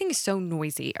everything is so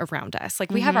noisy around us.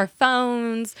 Like we have our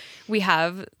phones, we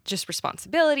have just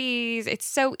responsibilities. It's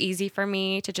so easy for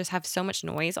me to just have so much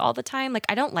noise all the time. Like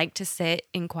I don't like to sit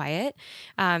in quiet.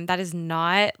 That is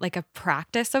not like a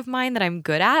practice of mine that I'm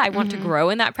good at. I want to grow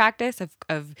in that practice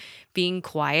of being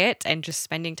quiet and just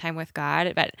spending time with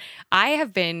God. But I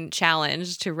have been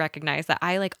challenged to recognize that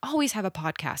I like always have a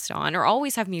podcast on or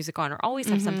always have music on or always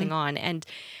have something on. And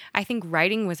I think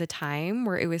writing was a time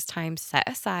where it was time set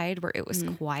aside where it was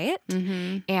quiet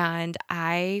and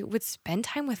I would spend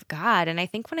time with God. And I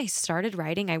think when I started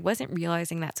writing, I wasn't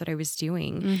realizing that's what I was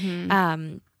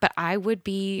doing. but I would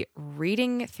be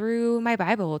reading through my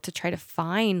Bible to try to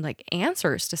find like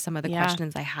answers to some of the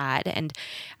questions I had. And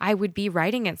I would be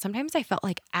writing it. Sometimes I felt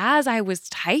like as I was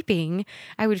typing,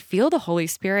 I would feel the Holy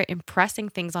Spirit impressing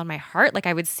things on my heart. Like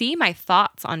I would see my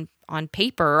thoughts on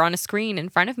paper or on a screen in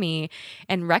front of me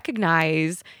and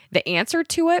recognize the answer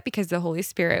to it, because the Holy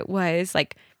Spirit was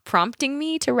like prompting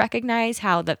me to recognize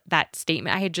how that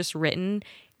statement I had just written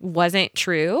wasn't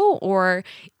true, or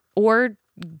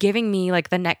giving me like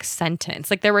the next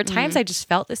sentence. Like there were times I just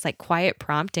felt this like quiet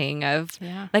prompting of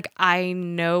like, I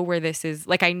know where this is.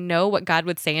 Like I know what God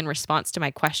would say in response to my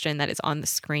question that is on the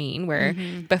screen, where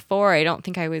before I don't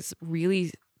think I was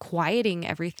really quieting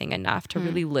everything enough to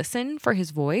really listen for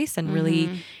his voice and really,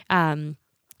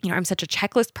 I'm such a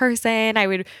checklist person. I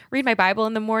would read my Bible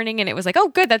in the morning and it was like, oh,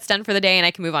 good, that's done for the day. And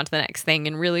I can move on to the next thing.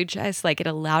 And really just like it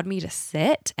allowed me to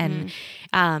sit. And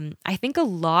I think a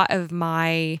lot of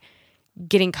my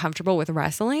getting comfortable with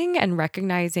wrestling and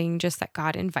recognizing just that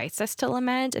God invites us to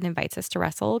lament and invites us to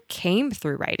wrestle came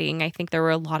through writing. I think there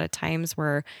were a lot of times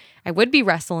where I would be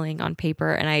wrestling on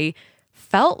paper and I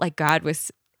felt like God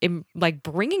was like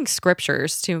bringing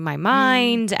scriptures to my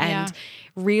mind and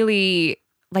really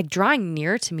like drawing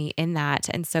near to me in that.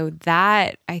 And so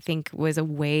that I think was a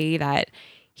way that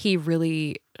he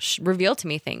really revealed to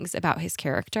me things about his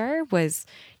character, was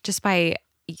just by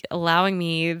allowing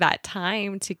me that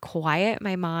time to quiet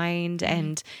my mind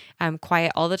and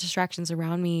quiet all the distractions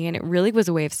around me. And it really was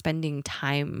a way of spending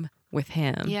time with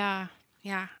him. Yeah.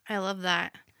 I love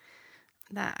that.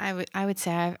 I would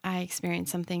say I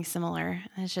experienced something similar.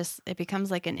 It's just, it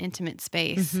becomes like an intimate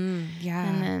space. Yeah.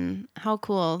 And then how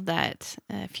cool that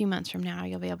a few months from now,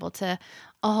 you'll be able to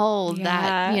hold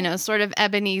that, sort of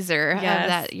Ebenezer of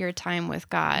that, your time with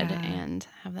God and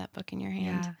have that book in your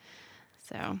hand.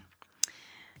 Yeah.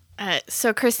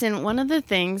 So Kristen, one of the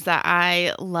things that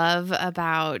I love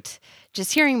about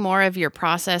just hearing more of your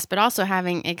process, but also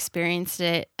having experienced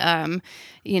it,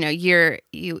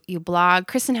 you blog.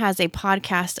 Kristen has a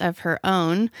podcast of her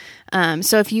own.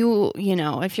 So if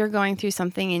if you're going through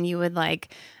something and you would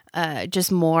like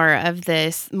just more of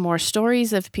this, more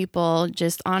stories of people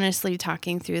just honestly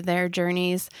talking through their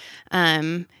journeys,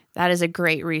 that is a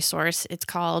great resource. It's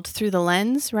called Through the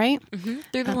Lens, right?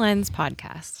 Through the Lens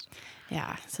podcast.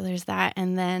 Yeah, so there's that.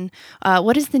 And then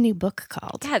what is the new book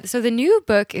called? Yeah, so the new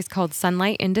book is called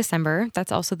Sunlight in December.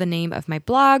 That's also the name of my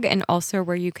blog, and also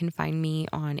where you can find me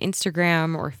on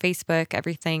Instagram or Facebook.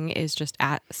 Everything is just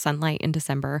at Sunlight in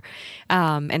December.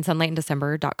 And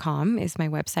sunlightindecember.com is my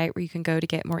website where you can go to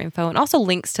get more info, and also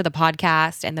links to the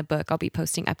podcast and the book. I'll be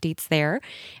posting updates there.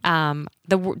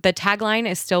 The tagline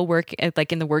is still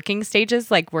in the working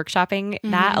stages, like workshopping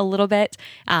that a little bit.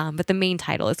 But the main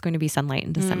title is going to be Sunlight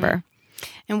in December.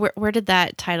 And where did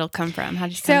that title come from? How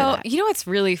did you come to that? It's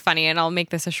really funny, and I'll make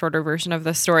this a shorter version of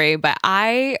the story, but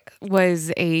I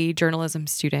was a journalism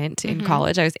student in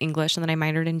college. I was English, and then I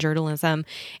minored in journalism.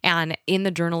 And in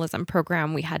the journalism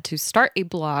program, we had to start a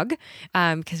blog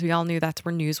because we all knew that's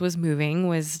where news was moving,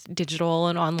 was digital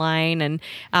and online.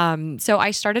 And so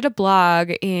I started a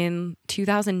blog in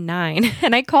 2009,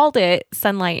 and I called it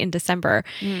Sunlight in December.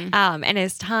 And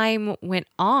as time went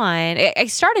on, I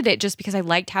started it just because I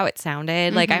liked how it sounded.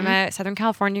 Like I'm a Southern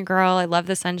California girl. I love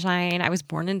the sunshine. I was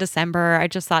born in December. I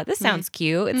just thought this sounds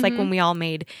cute. It's like when we all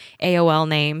made AOL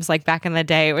names, like back in the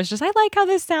day. It was just, I like how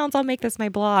this sounds. I'll make this my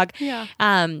blog. Yeah.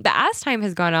 But as time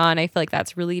has gone on, I feel like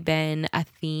that's really been a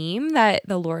theme that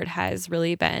the Lord has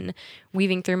really been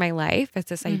weaving through my life. It's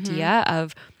this idea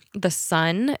of the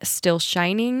sun still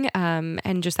shining,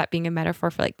 and just that being a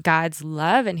metaphor for like God's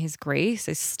love and his grace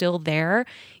is still there,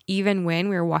 even when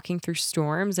we're walking through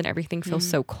storms and everything feels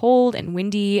so cold and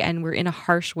windy and we're in a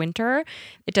harsh winter.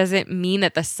 It doesn't mean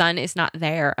that the sun is not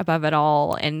there above it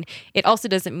all. And it also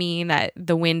doesn't mean that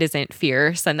the wind isn't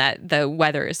fierce and that the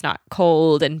weather is not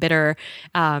cold and bitter,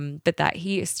 but that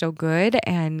he is still good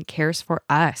and cares for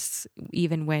us,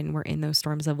 even when we're in those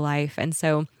storms of life. And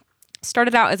so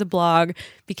started out as a blog,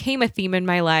 became a theme in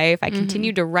my life. I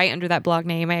continued to write under that blog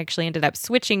name. I actually ended up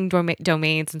switching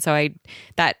domains. And so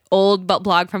that old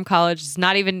blog from college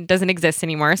doesn't exist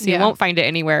anymore. So you won't find it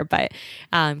anywhere, but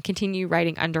continue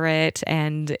writing under it.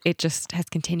 And it just has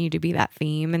continued to be that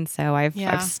theme. And so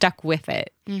I've stuck with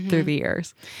it through the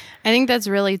years. I think that's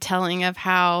really telling of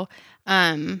how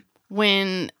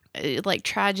when like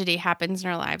tragedy happens in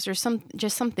our lives or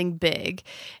something big,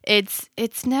 it's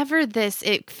never this,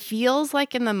 it feels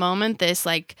like in the moment this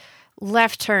like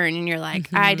left turn and you're like,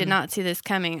 I did not see this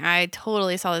coming. I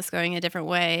totally saw this going a different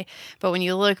way. But when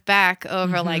you look back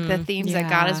over like the themes that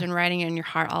God has been writing in your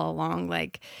heart all along,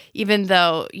 like even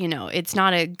though, it's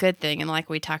not a good thing. And like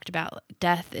we talked about,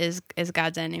 death is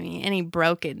God's enemy. Any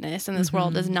brokenness in this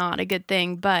world is not a good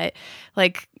thing. But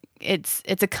like, it's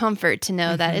a comfort to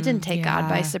know that it didn't take God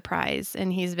by surprise,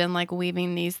 and he's been like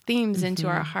weaving these themes into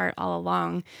our heart all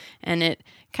along. And it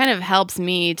kind of helps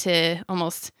me to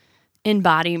almost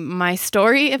embody my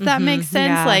story, if that makes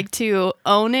sense, like to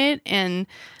own it. And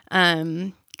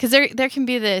because there can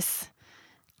be this,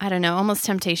 I don't know, almost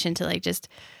temptation to like just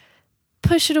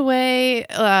push it away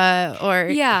or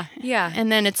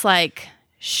and then it's like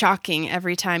shocking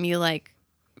every time you like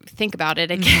think about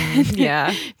it again.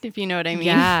 If you know what I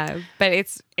mean. But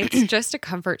it's just a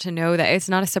comfort to know that it's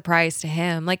not a surprise to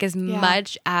him. Like as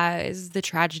much as the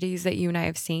tragedies that you and I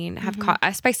have seen have caught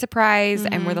us by surprise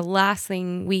and were the last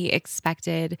thing we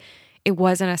expected, it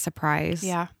wasn't a surprise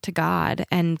to God.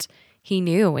 And he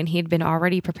knew, and he'd been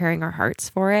already preparing our hearts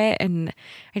for it. And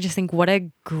I just think what a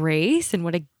grace and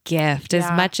what a gift, as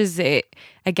much as it,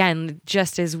 again,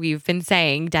 just as we've been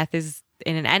saying, death is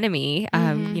in an enemy.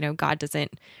 God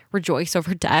doesn't rejoice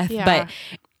over death, but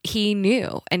he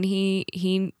knew, and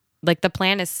he like the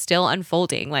plan is still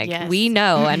unfolding. Like we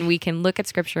know, and we can look at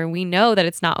scripture and we know that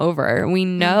it's not over. We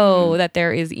know that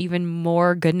there is even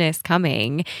more goodness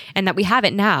coming, and that we have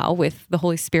it now with the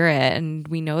Holy Spirit, and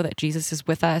we know that Jesus is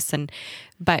with us.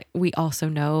 But we also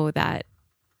know that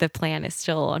the plan is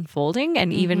still unfolding.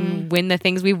 And even when the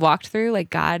things we've walked through, like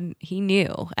God, he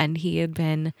knew, and he had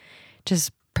been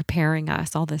just preparing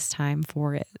us all this time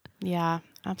for it. Yeah,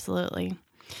 absolutely.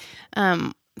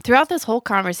 Throughout this whole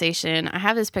conversation, I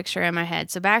have this picture in my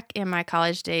head. So back in my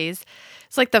college days,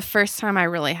 it's like the first time I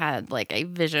really had like a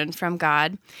vision from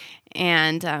God.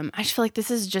 And I just feel like this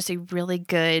is just a really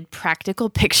good practical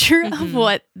picture of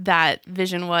what that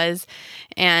vision was.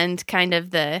 And kind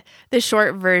of the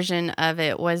short version of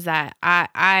it was that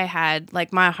I had,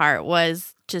 like, my heart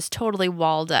was just totally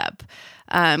walled up,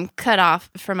 cut off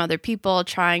from other people,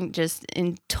 trying just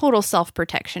in total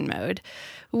self-protection mode,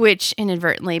 which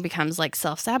inadvertently becomes like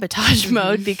self-sabotage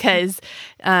mode because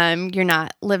you're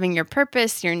not living your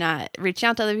purpose, you're not reaching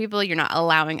out to other people, you're not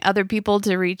allowing other people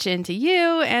to reach into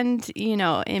you and,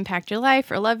 impact your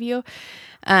life or love you.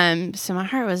 So my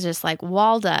heart was just like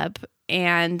walled up,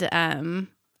 and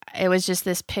it was just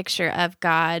this picture of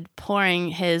God pouring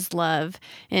his love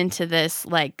into this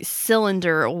like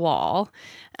cylinder wall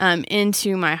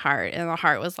into my heart. And the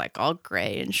heart was like all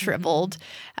gray and shriveled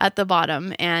at the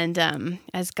bottom. And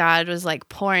as God was like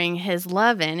pouring his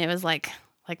love in, it was like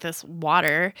this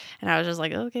water. And I was just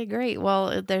like, okay, great.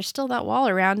 Well, there's still that wall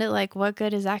around it. Like, what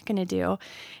good is that going to do?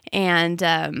 And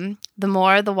the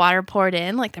more the water poured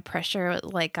in, like the pressure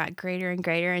like got greater and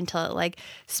greater until it like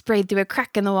sprayed through a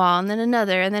crack in the wall, and then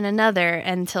another,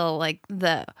 until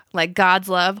like God's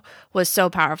love was so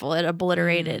powerful it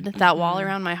obliterated that wall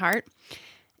around my heart.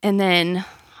 And then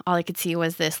all I could see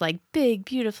was this like big,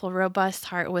 beautiful, robust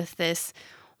heart with this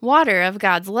water of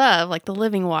God's love, like the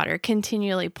living water,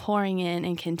 continually pouring in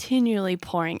and continually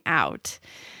pouring out.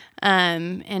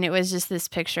 And it was just this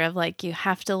picture of like, you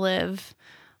have to live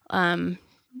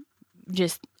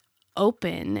just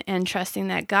open and trusting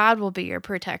that God will be your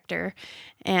protector.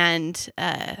 And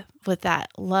with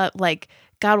that love, like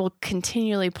God will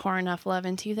continually pour enough love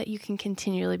into you that you can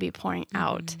continually be pouring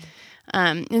out.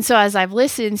 And so as I've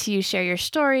listened to you share your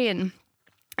story and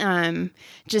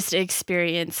just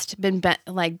experienced,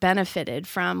 benefited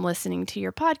from listening to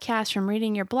your podcast, from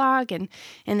reading your blog, and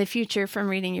in the future from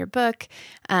reading your book.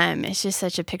 It's just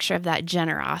such a picture of that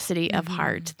generosity of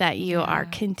heart that you are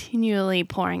continually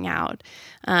pouring out.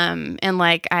 And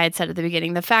like I had said at the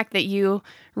beginning, the fact that you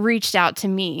reached out to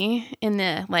me in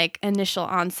the like initial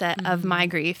onset of my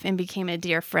grief and became a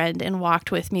dear friend and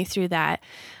walked with me through that.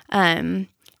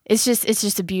 It's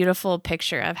just a beautiful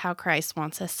picture of how Christ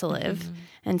wants us to live.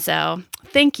 And so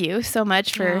thank you so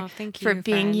much for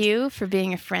being you, for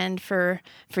being a friend, for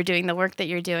doing the work that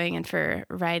you're doing, and for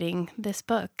writing this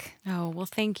book. Oh, well,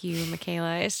 thank you,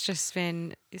 Michaela. It's just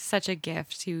been such a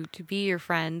gift to be your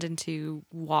friend and to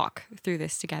walk through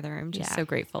this together. I'm just so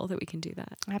grateful that we can do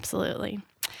that. Absolutely.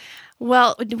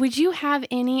 Well, would you have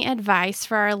any advice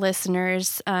for our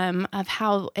listeners of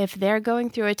how, if they're going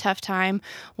through a tough time,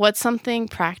 what's something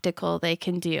practical they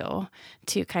can do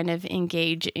to kind of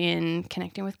engage in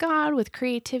connecting with God, with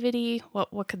creativity?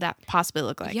 What could that possibly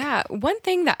look like? Yeah, one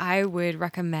thing that I would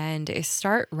recommend is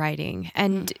start writing,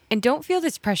 and don't feel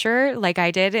this pressure like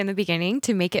I did in the beginning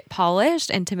to make it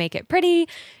polished and to make it pretty.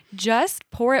 Just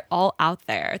pour it all out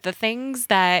there. The things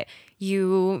that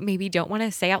you maybe don't want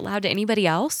to say out loud to anybody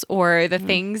else, or the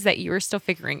things that you're still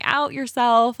figuring out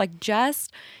yourself. Like,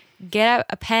 just get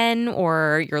a pen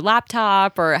or your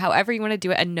laptop or however you want to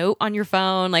do it, a note on your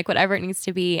phone, like whatever it needs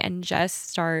to be, and just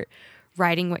start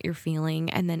writing what you're feeling,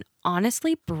 and then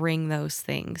honestly bring those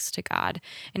things to God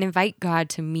and invite God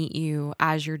to meet you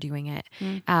as you're doing it.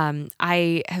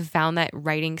 I have found that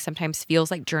writing sometimes feels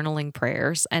like journaling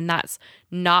prayers, and that's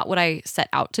not what I set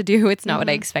out to do. It's not what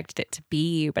I expected it to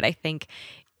be, but I think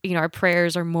our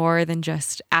prayers are more than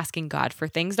just asking God for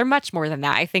things. They're much more than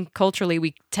that. I think culturally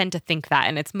we tend to think that,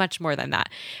 and it's much more than that.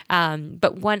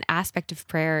 But one aspect of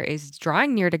prayer is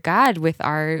drawing near to God with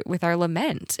our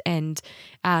lament, and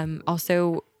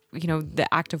also, the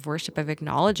act of worship of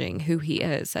acknowledging who He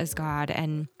is as God.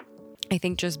 And I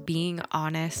think just being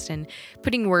honest and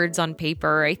putting words on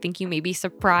paper, I think you may be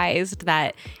surprised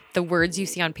that the words you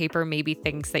see on paper may be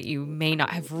things that you may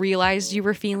not have realized you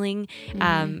were feeling.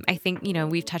 I think,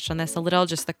 we've touched on this a little,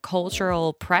 just the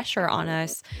cultural pressure on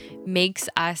us makes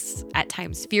us at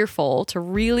times fearful to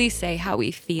really say how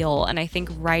we feel. And I think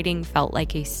writing felt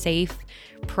like a safe,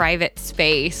 private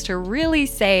space to really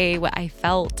say what I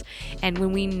felt. And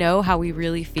when we know how we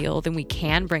really feel, then we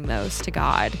can bring those to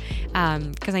God.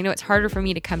 Because I know it's harder for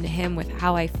me to come to Him with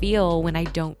how I feel when I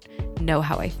don't know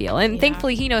how I feel. And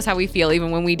thankfully He knows how we feel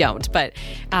even when we don't. But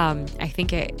I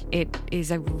think it is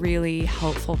a really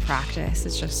helpful practice.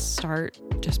 It's just start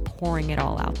just pouring it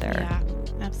all out there. Yeah,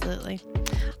 absolutely.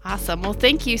 Awesome. Well,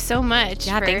 thank you so much.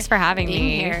 Yeah, thanks for having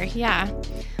me here. Yeah.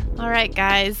 All right,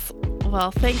 guys.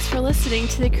 Well, thanks for listening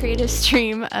to the creative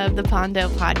stream of the Pondo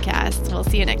podcast. We'll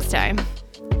see you next time.